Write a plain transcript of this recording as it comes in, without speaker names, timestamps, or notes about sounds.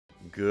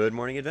Good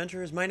morning,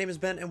 adventurers. My name is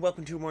Ben, and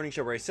welcome to a morning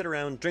show where I sit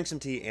around, drink some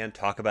tea, and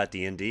talk about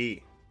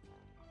D&D.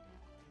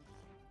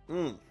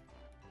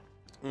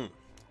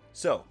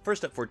 So,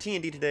 first up for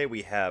T&D today,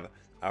 we have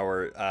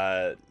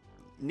our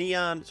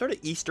neon, sort of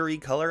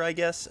Eastery color, I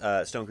guess,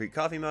 Stone Creek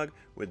coffee mug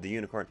with the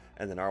unicorn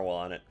and the narwhal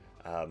on it.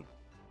 I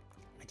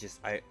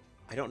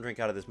don't drink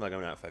out of this mug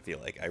enough, if I feel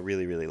like. I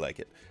really, really like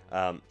it.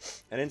 And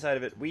inside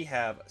of it, we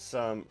have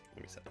some,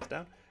 let me set this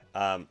down,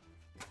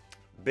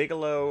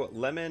 Bigelow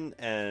lemon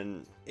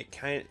and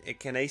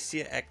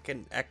echinacea,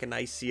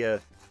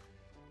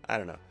 I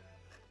don't know,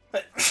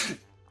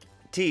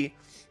 tea.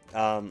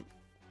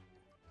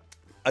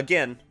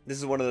 Again, this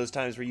is one of those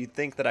times where you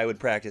think that I would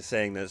practice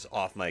saying this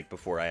off mic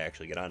before I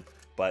actually get on,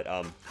 but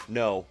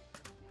no,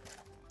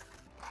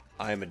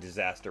 I'm a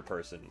disaster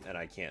person and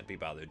I can't be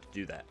bothered to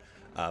do that.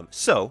 I'm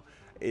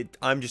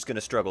just gonna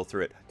struggle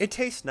through it. It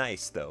tastes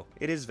nice though.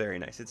 It is very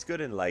nice. It's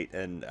good and light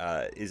and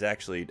is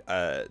actually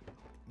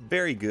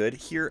very good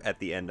here at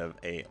the end of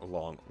a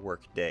long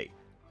work day.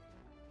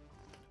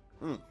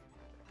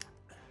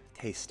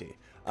 Tasty.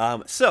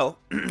 What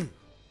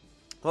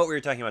we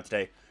were talking about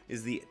today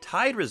is the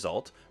tied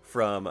result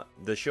from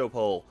the show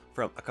poll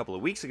from a couple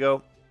of weeks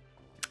ago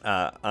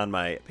on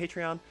my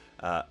Patreon.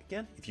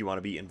 Again, if you want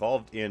to be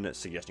involved in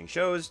suggesting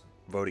shows,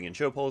 voting in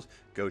show polls,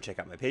 go check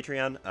out my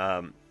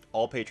Patreon.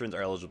 All patrons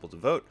are eligible to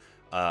vote.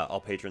 All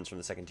patrons from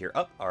the second tier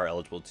up are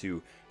eligible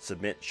to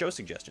submit show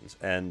suggestions,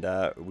 and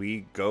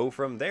we go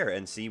from there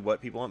and see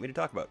what people want me to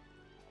talk about.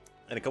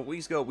 And a couple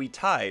weeks ago, we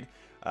tied.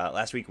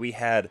 Last week, we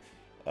had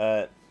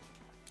a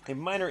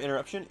minor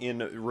interruption in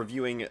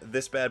reviewing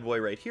this bad boy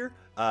right here,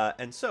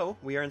 and so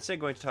we are instead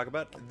going to talk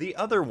about the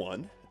other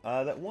one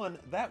that won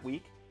that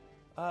week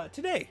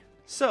today.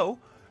 So,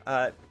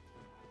 I've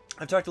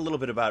talked a little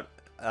bit about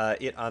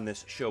it on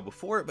this show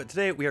before, but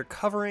today we are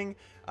covering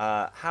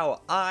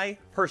how I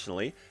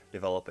personally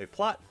develop a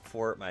plot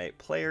for my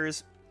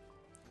players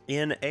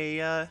in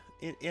a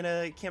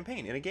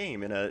campaign, in a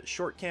game, in a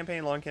short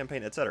campaign, long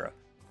campaign, etc.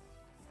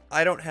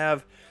 I don't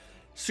have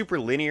super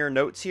linear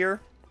notes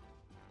here,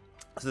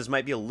 so this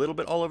might be a little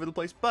bit all over the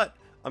place, but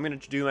I'm going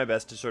to do my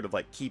best to sort of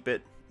like keep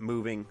it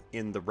moving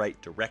in the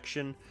right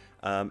direction,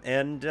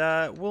 and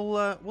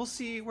we'll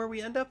see where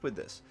we end up with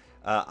this.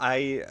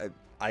 I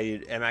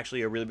am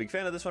actually a really big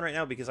fan of this one right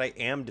now because I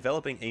am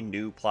developing a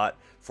new plot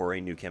for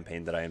a new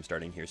campaign that I am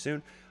starting here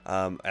soon,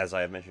 as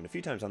I have mentioned a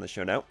few times on this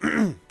show now.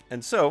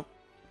 And so,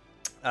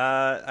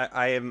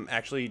 I am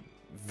actually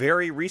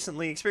very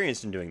recently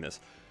experienced in doing this.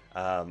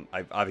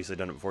 I've obviously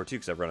done it before too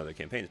because I've run other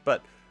campaigns,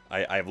 but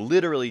I've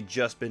literally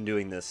just been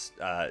doing this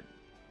right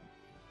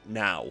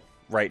now.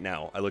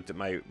 I looked at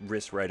my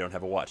wrist where I don't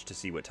have a watch to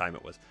see what time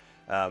it was.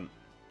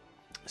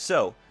 Let's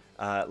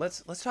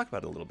talk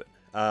about it a little bit.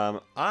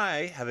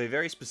 I have a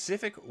very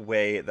specific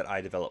way that I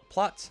develop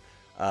plots,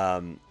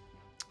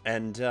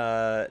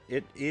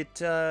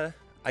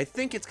 I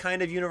think it's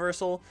kind of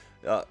universal,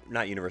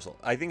 not universal,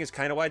 I think it's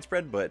kind of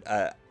widespread,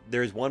 but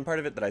there's one part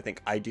of it that I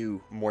think I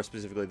do more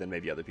specifically than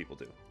maybe other people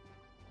do.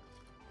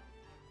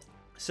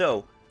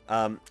 So,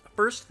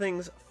 first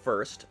things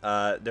first,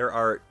 there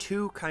are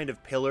two kind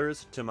of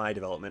pillars to my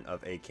development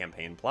of a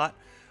campaign plot.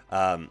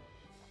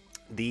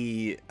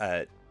 The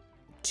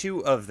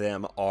two of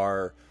them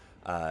are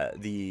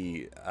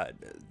the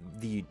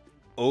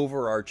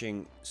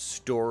overarching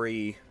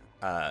story,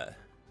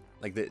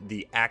 like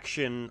the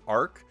action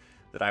arc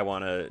that I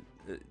want to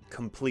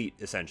complete,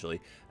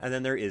 essentially. And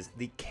then there is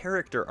the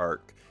character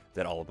arc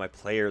that all of my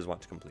players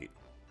want to complete.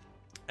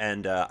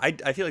 And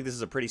I feel like this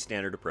is a pretty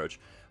standard approach.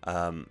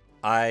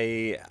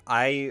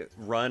 I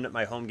run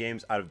my home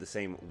games out of the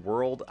same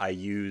world.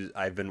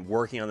 I've been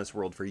working on this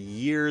world for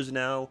years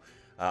now.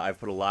 I've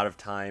put a lot of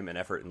time and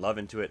effort and love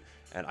into it,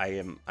 and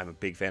I'm a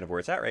big fan of where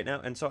it's at right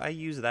now, and so I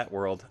use that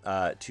world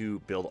to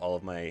build all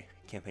of my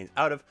campaigns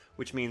out of,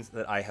 which means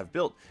that I have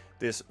built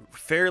this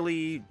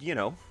fairly,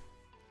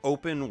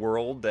 open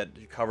world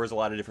that covers a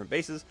lot of different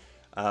bases,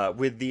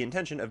 with the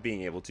intention of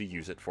being able to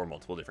use it for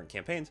multiple different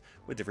campaigns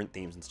with different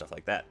themes and stuff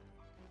like that.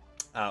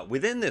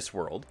 Within this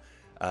world,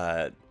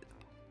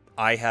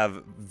 I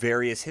have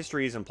various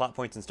histories and plot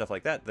points and stuff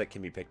like that that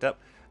can be picked up,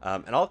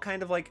 and I'll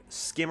kind of like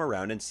skim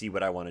around and see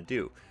what I want to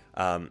do.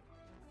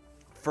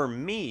 For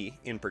me,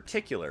 in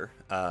particular,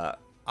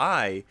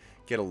 I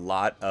get a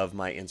lot of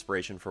my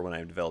inspiration for when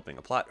I'm developing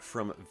a plot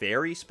from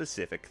very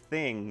specific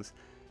things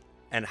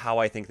and how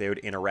I think they would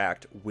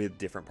interact with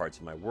different parts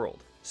of my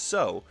world.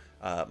 So,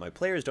 my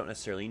players don't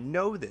necessarily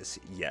know this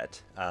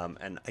yet,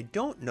 and I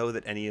don't know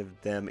that any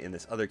of them in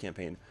this other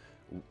campaign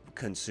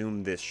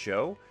consume this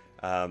show,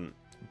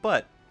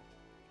 but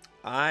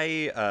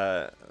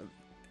I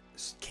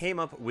came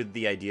up with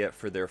the idea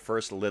for their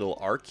first little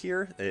arc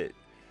here,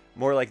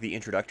 more like the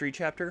introductory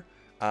chapter,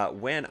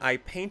 when I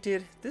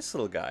painted this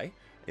little guy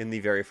in the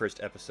very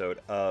first episode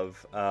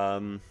of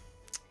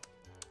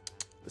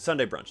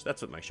Sunday Brunch.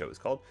 That's what my show is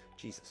called.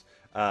 Jesus.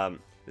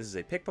 This is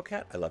a Pickpocket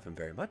cat. I love him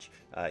very much.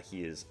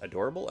 He is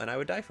adorable, and I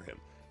would die for him.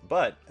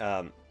 But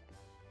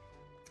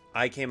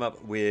I came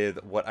up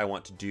with what I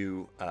want to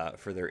do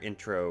for their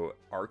intro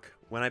arc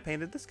when I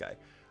painted this guy.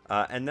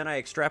 And then I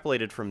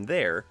extrapolated from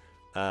there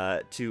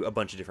to a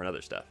bunch of different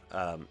other stuff.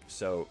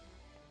 So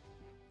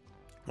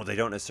what they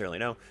don't necessarily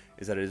know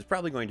is that it is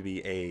probably going to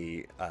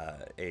be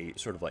a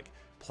sort of like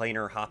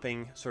planar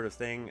hopping sort of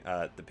thing.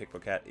 The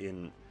Pickpocket,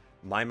 in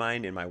my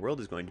mind, in my world,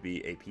 is going to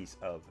be a piece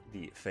of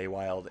the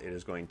Feywild. It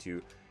is going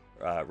to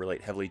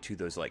relate heavily to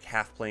those like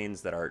half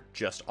planes that are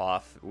just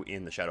off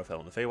in the Shadowfell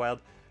and the Feywild.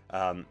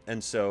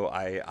 And so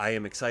I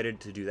am excited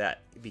to do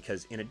that,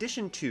 because in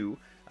addition to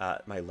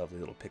my lovely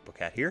little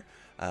Pickpocket here,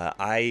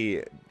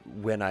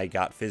 when I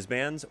got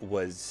Fizzbands,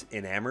 was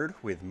enamored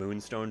with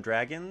Moonstone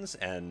Dragons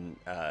and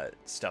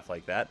stuff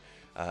like that.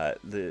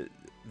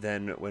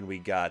 Then when we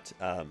got...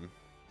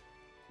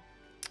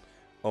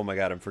 oh my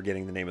god, I'm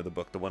forgetting the name of the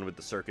book. The one with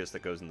the circus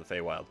that goes in the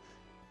Feywild.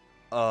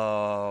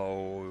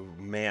 Oh,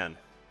 man.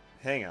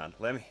 Hang on.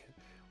 Let me...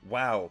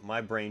 Wow,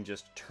 my brain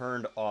just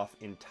turned off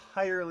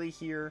entirely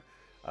here.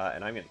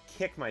 And I'm going to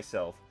kick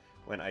myself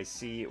when I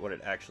see what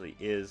it actually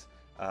is.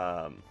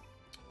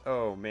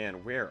 Oh, man,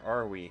 where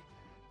are we?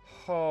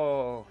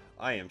 Oh,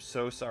 I am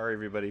so sorry,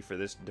 everybody, for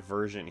this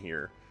diversion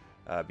here.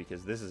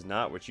 Because this is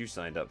not what you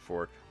signed up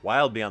for.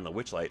 Wild Beyond the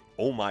Witchlight.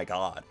 Oh, my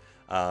god.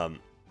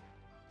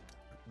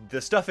 The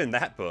stuff in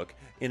that book,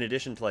 in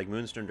addition to like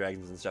Moonstone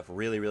Dragons and stuff,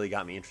 really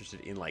got me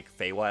interested in like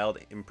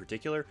Feywild in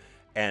particular,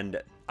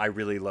 and I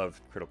really love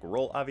Critical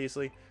Role,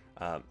 obviously.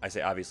 I say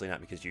obviously not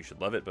because you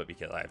should love it, but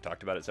because I've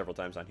talked about it several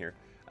times on here.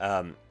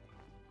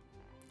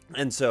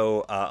 And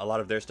so a lot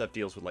of their stuff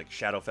deals with like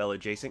Shadowfell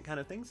adjacent kind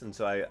of things, and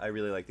so I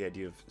really like the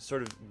idea of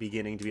sort of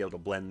beginning to be able to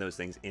blend those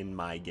things in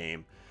my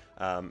game.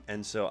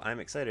 And so I'm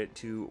excited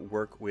to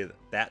work with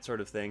that sort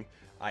of thing.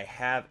 I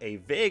have a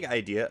vague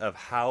idea of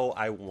how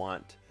I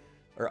want...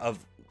 or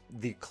of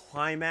the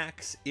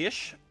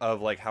climax-ish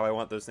of like how I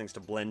want those things to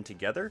blend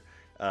together,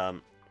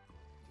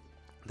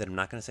 that I'm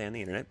not going to say on the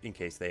internet in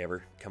case they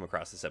ever come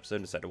across this episode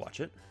and decide to watch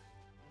it.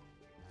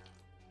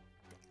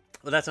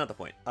 But that's not the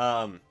point.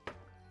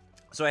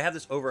 So I have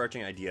this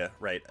overarching idea,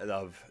 right,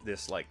 of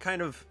this like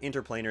kind of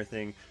interplanar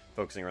thing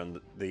focusing around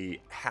the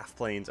half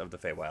planes of the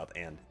Feywild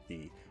and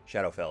the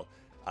Shadowfell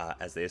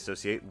as they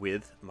associate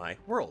with my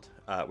world,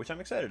 which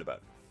I'm excited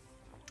about.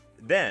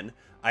 Then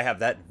I have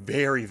that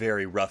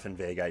very rough and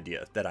vague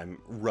idea that I'm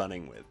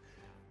running with.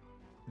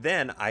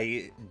 Then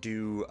I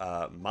do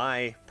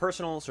my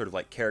personal sort of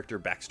like character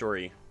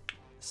backstory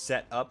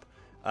set up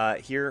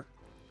here,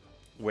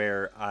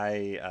 where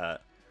I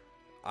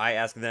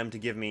ask them to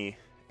give me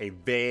a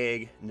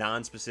vague,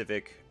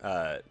 non-specific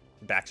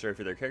backstory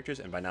for their characters,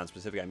 and by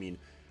non-specific I mean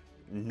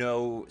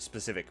no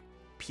specific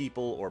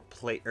people or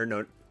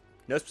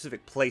no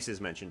specific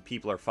places mentioned.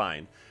 People are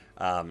fine.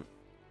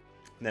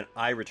 Then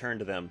I return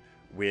to them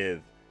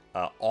with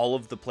all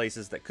of the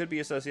places that could be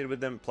associated with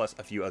them, plus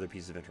a few other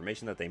pieces of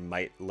information that they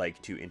might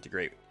like to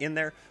integrate in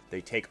there.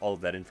 They take all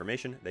of that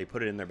information, they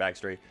put it in their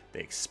backstory, they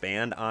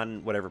expand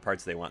on whatever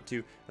parts they want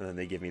to, and then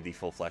they give me the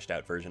full fleshed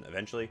out version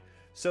eventually,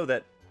 so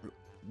that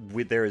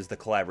there is the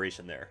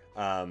collaboration there.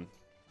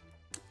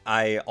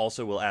 I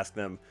also will ask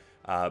them,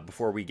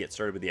 before we get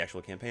started with the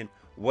actual campaign,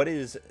 what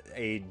is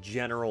a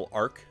general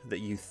arc that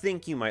you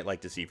think you might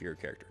like to see for your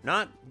character?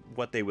 Not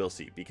what they will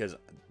see, because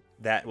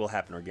that will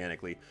happen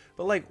organically,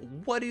 but like,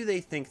 what do they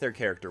think their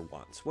character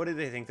wants? What do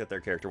they think that their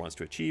character wants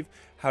to achieve?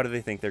 How do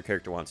they think their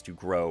character wants to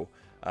grow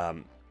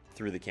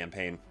through the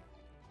campaign,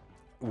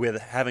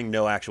 with having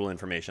no actual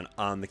information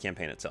on the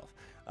campaign itself?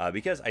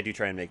 Because I do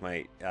try and make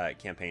my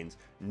campaigns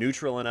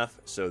neutral enough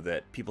so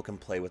that people can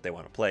play what they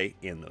want to play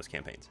in those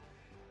campaigns.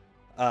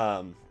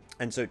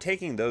 And so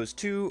taking those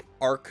two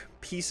arc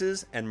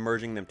pieces and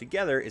merging them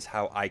together is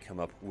how I come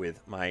up with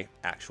my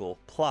actual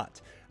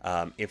plot.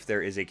 If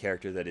there is a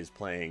character that is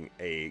playing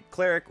a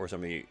cleric or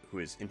somebody who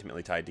is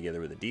intimately tied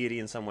together with a deity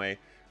in some way,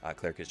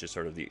 cleric is just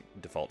sort of the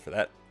default for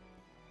that.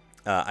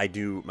 I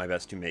do my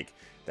best to make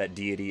that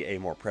deity a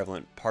more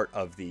prevalent part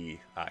of the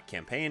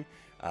campaign.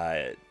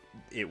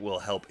 It will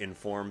help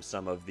inform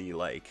some of the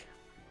like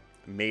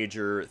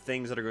major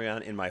things that are going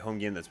on in my home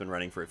game that's been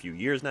running for a few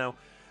years now.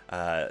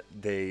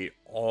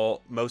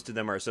 Most of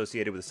them are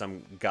associated with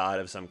some god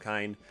of some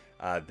kind.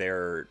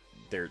 They're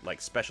like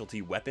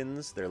specialty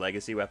weapons, their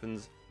legacy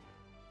weapons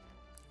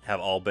have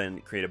all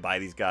been created by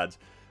these gods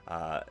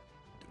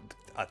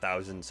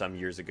 1,000 some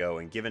years ago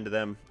and given to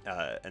them,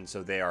 and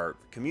so they are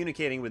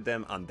communicating with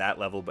them on that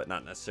level, but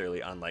not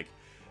necessarily on like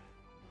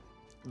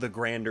the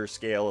grander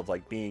scale of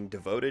like being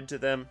devoted to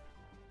them.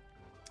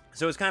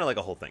 So it's kind of like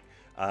a whole thing,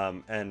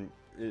 and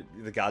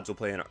the gods will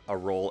play a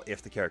role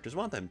if the characters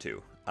want them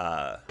to,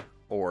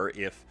 or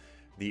if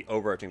the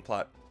overarching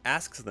plot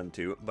asks them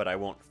to, but I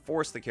won't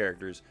force the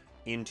characters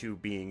into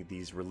being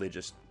these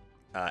religious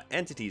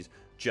entities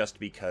just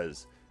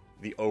because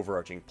the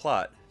overarching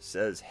plot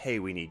says, hey,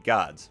 we need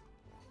gods.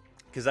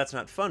 Because that's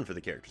not fun for the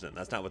characters, and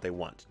that's not what they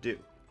want to do.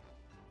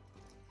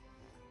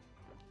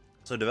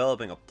 So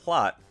developing a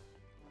plot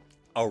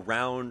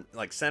around,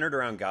 like, centered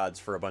around gods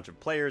for a bunch of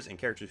players and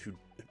characters who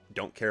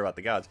don't care about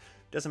the gods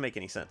doesn't make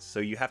any sense. So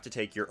you have to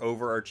take your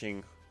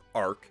overarching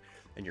arc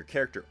and your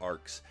character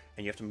arcs,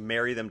 and you have to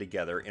marry them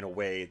together in a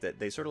way that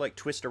they sort of like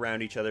twist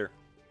around each other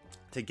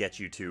to get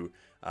you to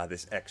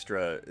this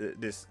extra,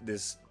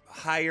 this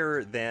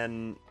higher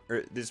than,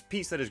 or this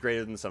piece that is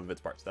greater than the sum of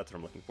its parts. That's what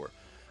I'm looking for.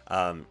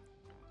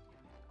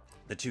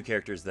 The two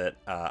characters that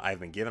I've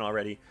been given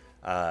already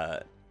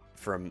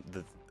from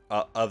the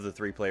of the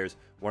three players,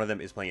 one of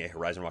them is playing a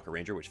Horizon Walker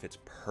Ranger, which fits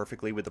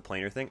perfectly with the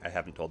planar thing. I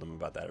haven't told him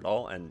about that at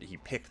all, and he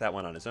picked that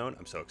one on his own.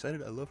 I'm so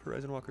excited. I love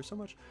Horizon Walker so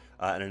much.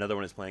 And another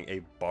one is playing a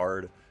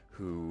Bard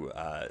who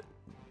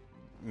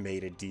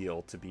made a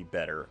deal to be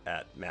better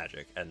at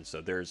magic, and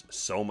so there's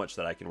so much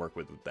that I can work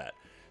with that.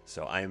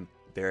 So I'm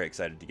very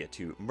excited to get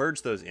to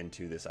merge those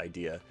into this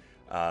idea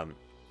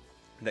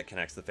that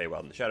connects the Feywild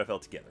and the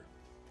Shadowfell together.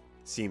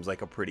 Seems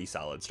like a pretty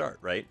solid start,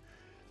 right?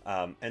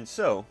 And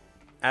so,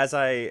 as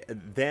I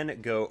then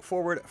go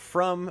forward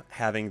from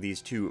having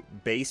these two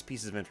base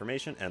pieces of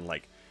information and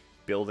like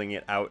building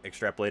it out,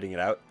 extrapolating it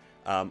out,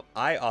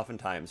 I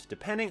oftentimes,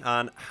 depending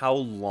on how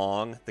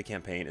long the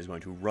campaign is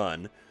going to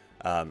run,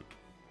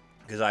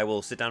 because I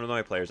will sit down with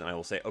my players and I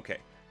will say, okay,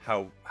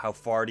 how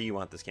far do you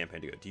want this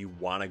campaign to go? Do you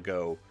want to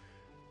go,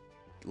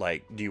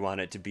 like, do you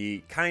want it to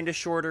be kind of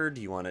shorter?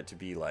 Do you want it to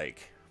be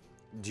like,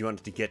 do you want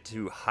it to get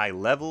to high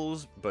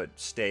levels but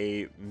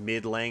stay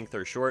mid-length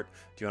or short?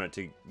 Do you want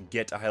it to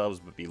get to high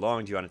levels but be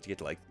long? Do you want it to get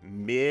to like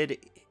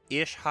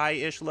mid-ish,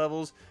 high-ish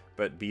levels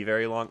but be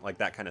very long? Like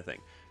that kind of thing.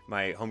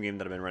 My home game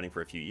that I've been running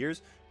for a few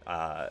years,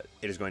 it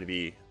is going to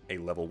be a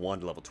level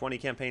 1 to level 20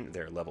 campaign.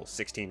 They're level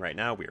 16 right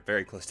now. We are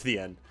very close to the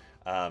end.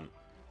 And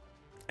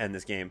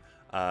this game,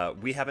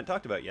 we haven't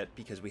talked about yet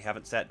because we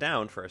haven't sat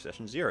down for our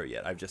session 0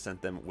 yet. I've just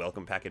sent them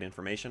welcome packet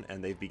information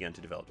and they've begun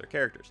to develop their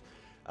characters.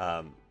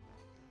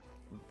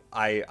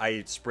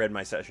 I spread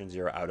my session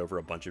 0 out over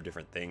a bunch of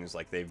different things.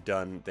 Like they've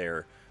done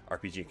their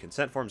RPG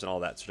consent forms and all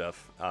that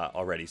stuff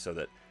already, so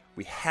that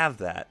we have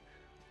that.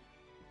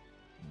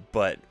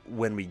 But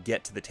when we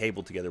get to the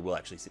table together, we'll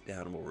actually sit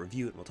down and we'll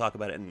review it and we'll talk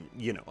about it and,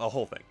 you know, a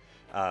whole thing.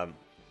 I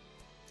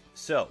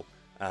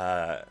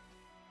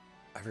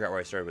forgot where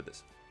I started with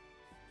this.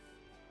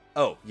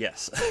 Oh,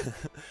 yes.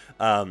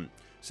 I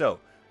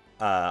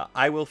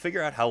will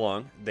figure out how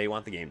long they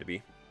want the game to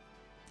be,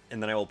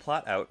 and then I will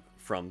plot out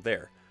from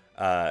there.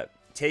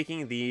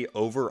 Taking the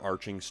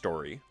overarching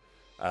story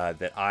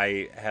that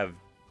I have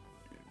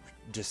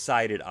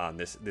decided on,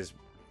 this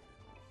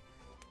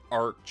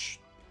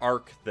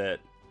arc that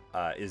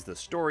is the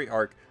story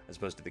arc as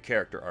opposed to the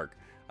character arc.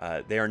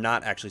 They are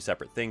not actually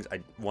separate things.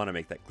 I want to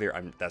make that clear.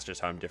 That's just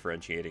how I'm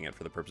differentiating it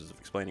for the purposes of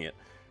explaining it.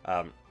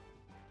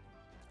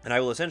 And I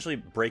will essentially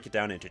break it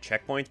down into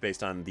checkpoints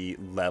based on the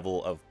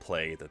level of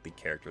play that the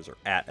characters are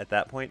at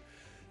that point,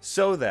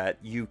 so that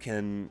you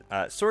can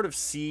sort of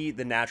see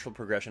the natural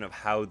progression of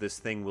how this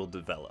thing will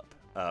develop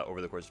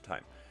over the course of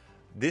time.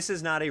 This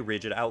is not a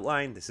rigid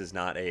outline. This is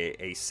not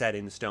a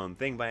set-in-stone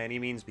thing by any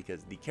means,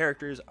 because the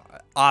characters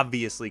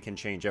obviously can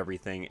change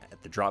everything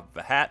at the drop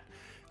of a hat.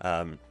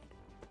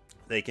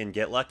 They can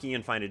get lucky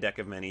and find a deck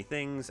of many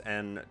things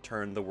and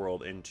turn the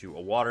world into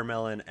a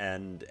watermelon,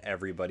 and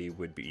everybody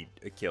would be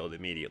killed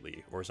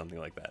immediately, or something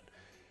like that.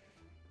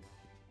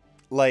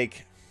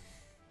 Like,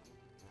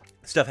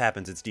 stuff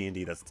happens. It's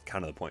D&D. That's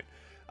kind of the point.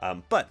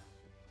 But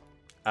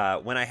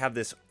when I have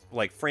this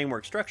like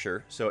framework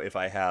structure, so if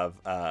I have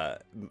a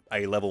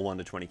level 1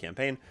 to 20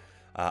 campaign,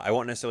 I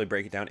won't necessarily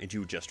break it down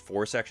into just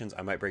 4 sections.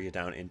 I might break it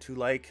down into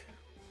like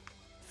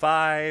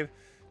 5,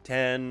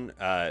 10.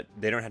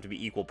 They don't have to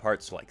be equal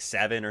parts, so like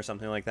 7 or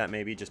something like that,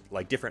 maybe just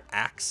like different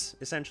acts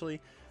essentially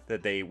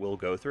that they will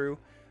go through.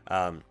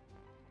 And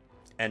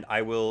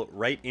I will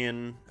write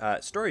in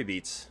story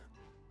beats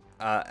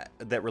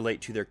that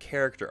relate to their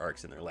character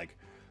arcs in there, like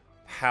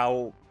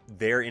how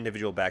their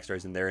individual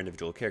backstories and their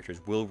individual characters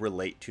will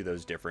relate to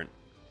those different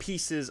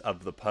pieces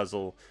of the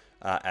puzzle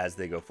as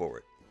they go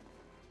forward.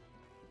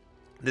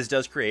 This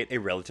does create a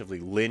relatively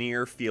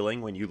linear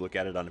feeling when you look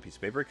at it on a piece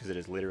of paper, because it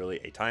is literally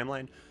a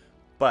timeline.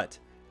 But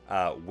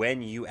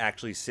when you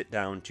actually sit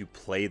down to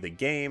play the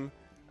game,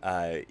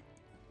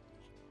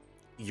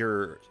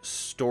 your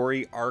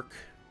story arc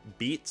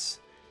beats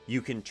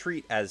you can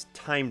treat as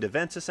timed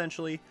events,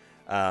 essentially,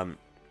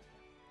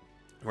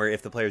 where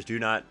if the players do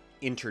not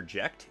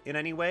interject in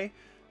any way,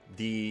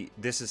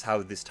 this is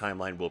how this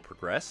timeline will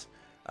progress,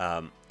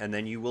 and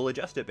then you will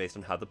adjust it based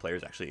on how the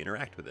players actually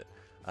interact with it.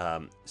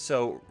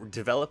 So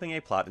developing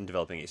a plot and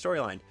developing a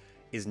storyline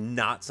is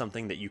not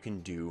something that you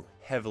can do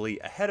heavily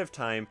ahead of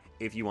time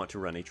if you want to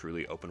run a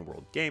truly open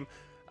world game,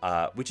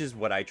 which is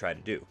what I try to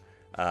do.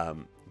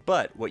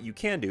 But what you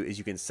can do is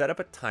you can set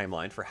up a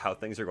timeline for how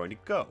things are going to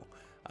go.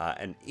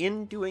 And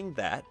in doing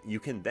that,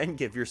 you can then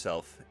give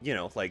yourself, you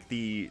know, like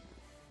the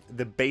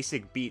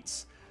basic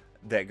beats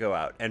that go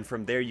out. And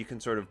from there, you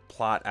can sort of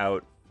plot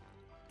out,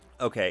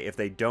 okay, if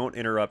they don't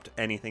interrupt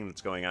anything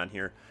that's going on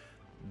here,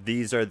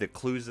 these are the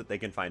clues that they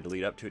can find to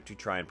lead up to it to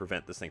try and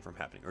prevent this thing from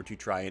happening, or to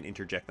try and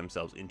interject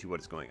themselves into what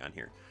is going on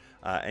here.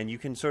 And you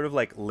can sort of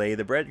like lay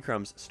the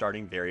breadcrumbs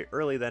starting very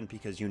early then,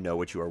 because you know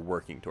what you are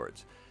working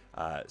towards.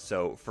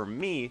 So for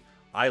me,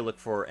 I look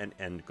for an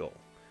end goal.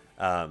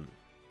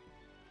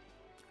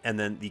 And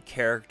then the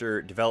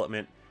character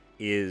development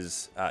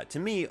is, to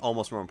me,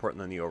 almost more important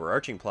than the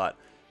overarching plot.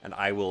 And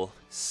I will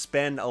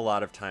spend a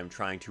lot of time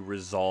trying to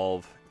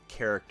resolve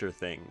character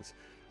things,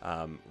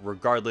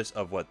 regardless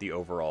of what the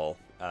overall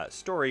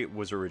story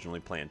was originally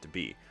planned to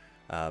be.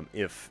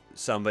 If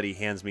somebody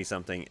hands me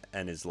something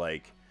and is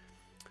like,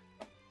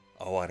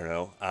 oh, I don't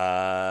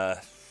know,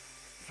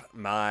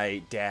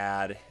 my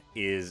dad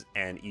is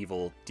an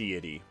evil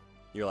deity,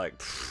 you're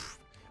like,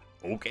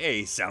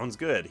 okay, sounds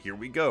good, here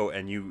we go.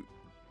 And you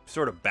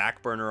sort of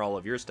back burner all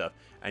of your stuff,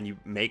 and you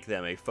make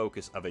them a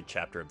focus of a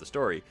chapter of the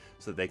story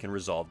so that they can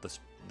resolve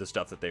the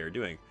stuff that they are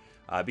doing.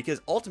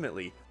 Because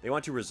ultimately, they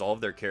want to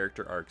resolve their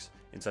character arcs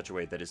in such a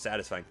way that is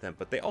satisfying to them,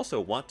 but they also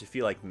want to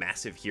feel like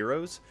massive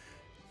heroes,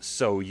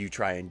 so you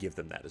try and give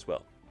them that as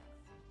well.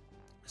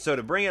 So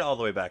to bring it all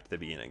the way back to the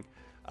beginning,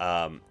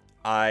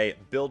 I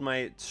build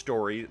my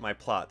story, my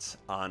plots,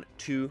 on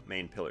two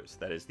main pillars.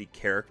 That is the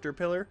character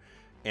pillar,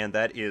 and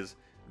that is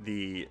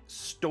the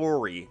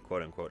story,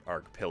 quote-unquote,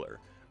 arc pillar.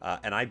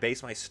 And I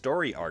base my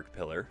story arc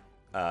pillar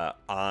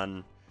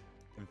on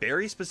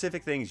very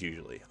specific things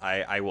usually.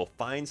 I will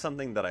find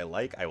something that I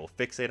like, I will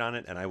fixate on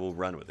it, and I will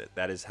run with it.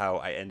 That is how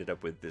I ended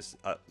up with this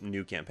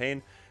new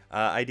campaign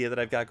idea that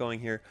I've got going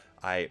here.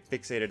 I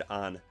fixated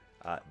on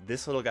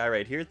this little guy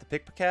right here, the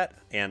Pikpacat,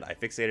 and I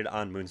fixated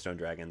on Moonstone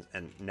Dragons,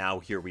 and now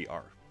here we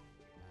are.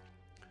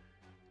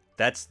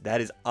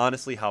 That is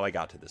honestly how I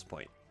got to this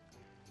point.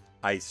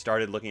 I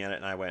started looking at it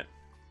and I went,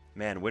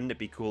 man, wouldn't it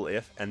be cool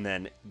if, and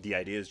then the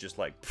idea is just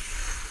like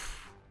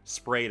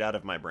sprayed out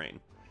of my brain.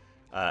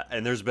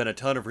 And there's been a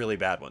ton of really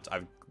bad ones.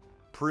 I've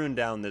pruned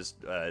down this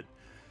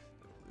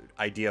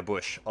idea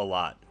bush a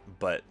lot,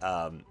 but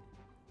I'm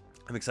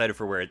excited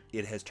for where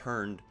it has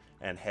turned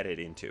and headed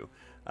into.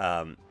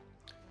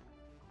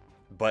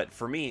 But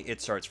for me,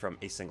 it starts from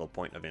a single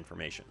point of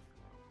information,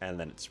 and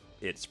then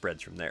it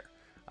spreads from there.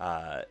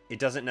 It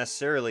doesn't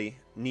necessarily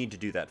need to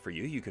do that for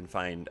you. You can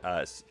find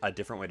a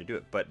different way to do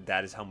it, but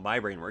that is how my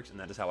brain works, and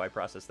that is how I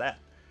process that.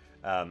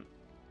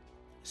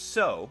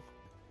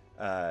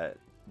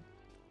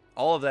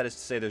 All of that is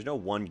to say there's no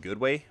one good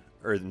way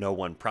or no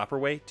one proper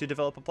way to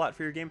develop a plot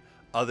for your game,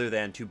 other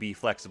than to be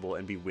flexible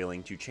and be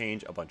willing to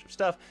change a bunch of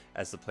stuff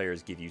as the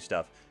players give you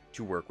stuff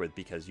to work with,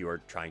 because you are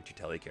trying to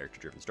tell a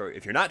character-driven story.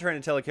 If you're not trying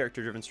to tell a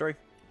character-driven story,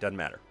 doesn't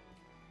matter.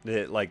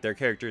 Like, their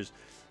characters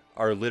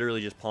are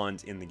literally just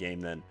pawns in the game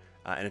then.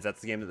 And if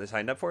that's the game that they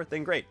signed up for,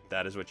 then great.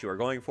 That is what you are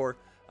going for.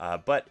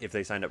 But if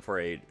they signed up for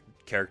a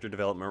character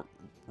development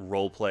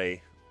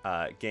roleplay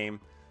game,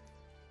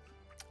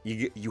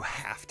 you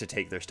have to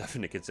take their stuff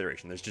into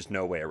consideration. There's just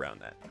no way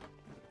around that.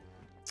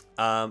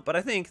 But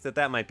I think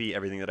that might be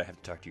everything that I have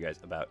to talk to you guys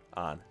about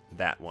on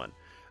that one.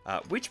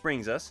 Which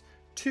brings us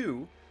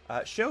to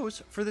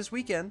shows for this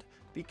weekend,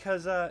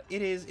 because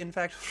it is, in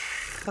fact,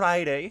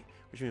 Friday,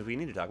 which means we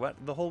need to talk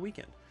about the whole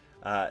weekend.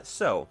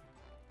 So,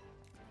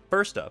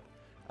 first up,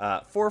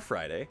 for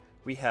Friday,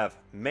 we have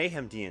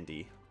Mayhem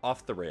D&D,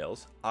 Off the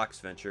Rails,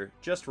 Oxventure,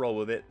 Just Roll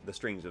With It, The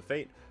Strings of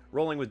Fate,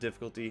 Rolling with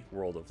Difficulty,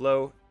 World of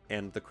Low,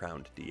 and The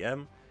Crowned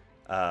DM.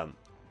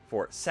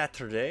 For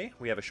Saturday,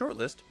 we have a short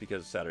list,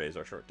 because Saturday is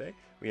our short day.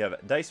 We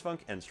have Dice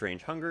Funk and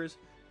Strange Hungers.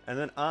 And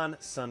then on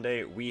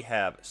Sunday, we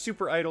have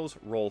Super Idols,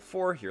 Roll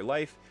 4, Your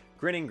Life,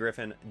 Grinning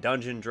Griffin,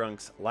 Dungeon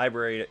Drunks,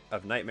 Library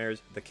of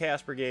Nightmares, The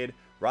Chaos Brigade,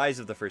 Rise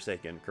of the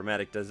Forsaken,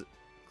 Chromatic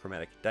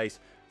Dice,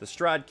 The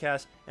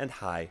Stradcast, and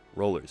High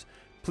Rollers.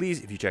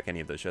 Please, if you check any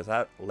of those shows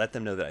out, let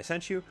them know that I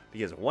sent you,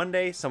 because one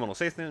day someone will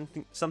say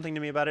something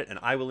to me about it, and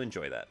I will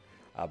enjoy that.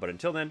 But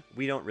until then,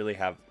 we don't really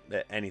have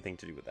anything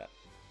to do with that.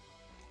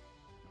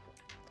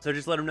 So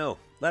just let them know.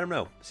 Let them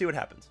know. See what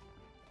happens.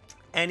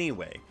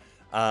 Anyway,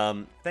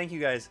 thank you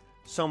guys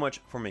so much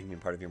for making me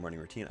part of your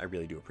morning routine. I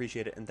really do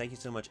appreciate it. And thank you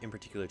so much in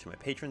particular to my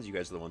patrons. You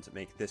guys are the ones that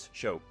make this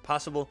show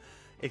possible.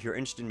 If you're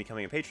interested in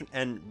becoming a patron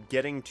and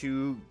getting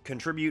to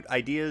contribute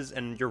ideas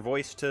and your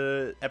voice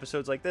to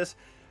episodes like this,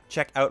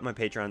 check out my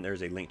Patreon.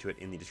 There's a link to it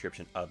in the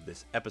description of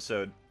this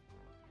episode.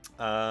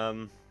 Yeah,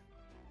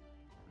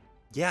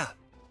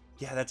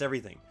 that's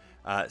everything.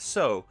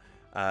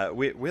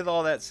 With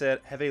all that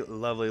said, have a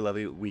lovely,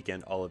 lovely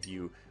weekend, all of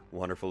you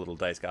wonderful little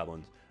dice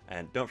goblins.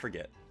 And don't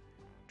forget,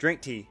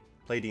 drink tea,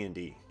 play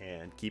D&D,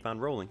 and keep on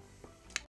rolling.